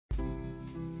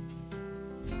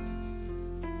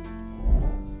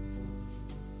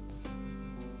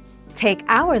Take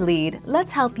our lead,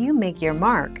 let's help you make your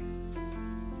mark.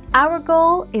 Our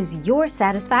goal is your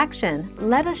satisfaction.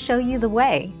 Let us show you the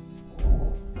way.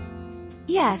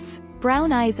 Yes,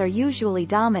 brown eyes are usually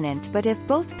dominant, but if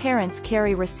both parents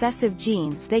carry recessive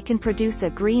genes, they can produce a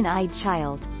green-eyed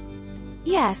child.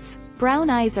 Yes,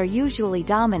 brown eyes are usually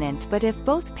dominant, but if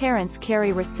both parents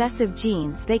carry recessive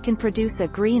genes, they can produce a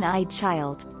green-eyed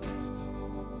child.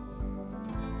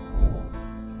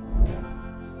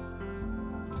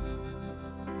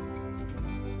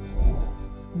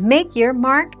 Make your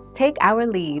mark, take our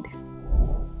lead.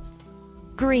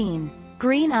 Green.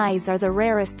 Green eyes are the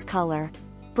rarest color.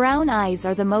 Brown eyes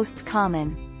are the most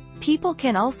common. People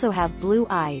can also have blue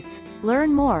eyes.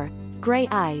 Learn more. Gray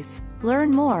eyes. Learn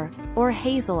more. Or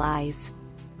hazel eyes.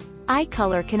 Eye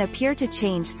color can appear to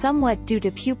change somewhat due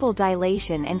to pupil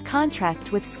dilation and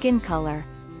contrast with skin color.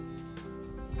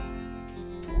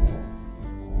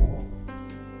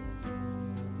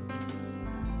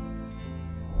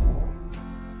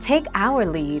 Take our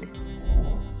lead.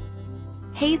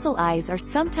 Hazel eyes are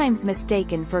sometimes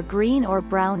mistaken for green or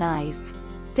brown eyes.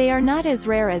 They are not as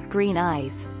rare as green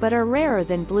eyes, but are rarer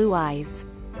than blue eyes.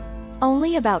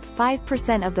 Only about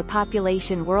 5% of the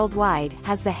population worldwide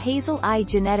has the hazel eye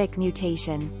genetic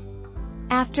mutation.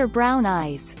 After brown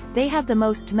eyes, they have the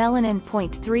most melanin.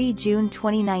 3 June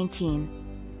 2019.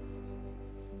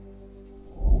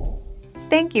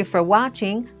 Thank you for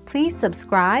watching. Please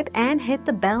subscribe and hit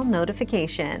the bell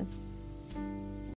notification.